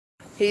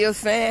He a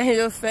fan, he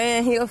a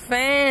fan, he a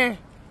fan.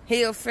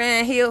 He a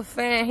fan, he a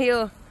fan,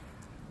 he'll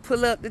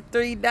pull up the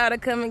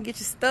 $3, come and get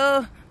your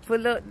stuff.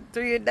 Pull up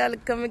the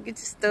 $3, come and get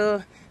your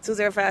stuff.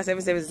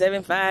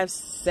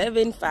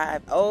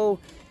 205-777-7575. Oh,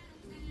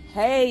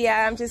 hey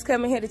y'all, I'm just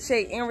coming here to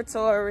check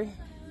inventory.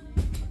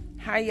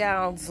 How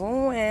y'all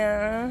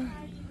doing?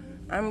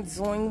 I'm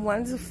doing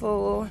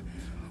wonderful.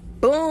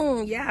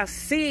 Boom, y'all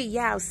see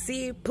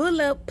it. Pull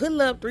up,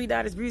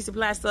 $3 beauty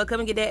supply store. Come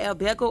and get that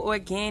Albeco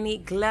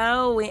Organic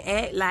Glow and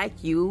act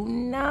like you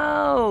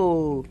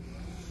know.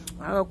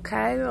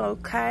 Okay.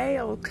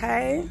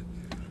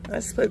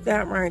 Let's put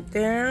that right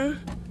there.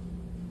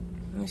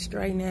 Let's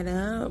straighten that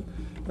up.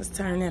 Let's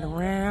turn that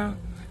around.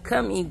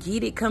 Come and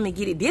get it.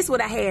 This is what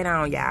I had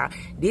on, y'all.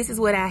 This is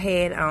what I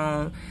had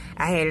on.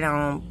 I had it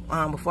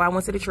on before I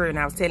went to the trail, and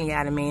I was telling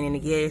y'all the man in the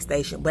gas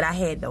station. But I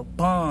had the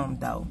bomb,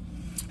 though.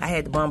 I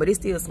had the bomb, but it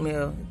still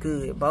smell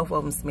good. Both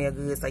of them smell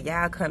good. So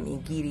y'all come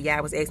and get it.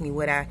 Y'all was asking me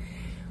what I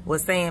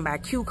was saying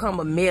about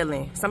cucumber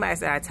melon. Somebody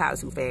said I talked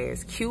too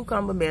fast.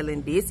 Cucumber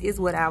melon. This is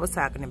what I was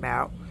talking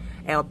about.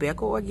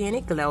 Albeco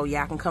Organic Glow.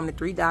 Y'all can come to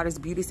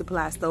 $3 Beauty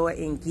Supply Store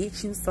and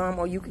get you some,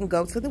 or you can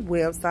go to the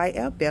website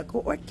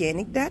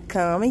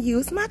albecoorganic.com and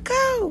use my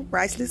code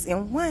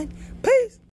PricelessM1. Peace.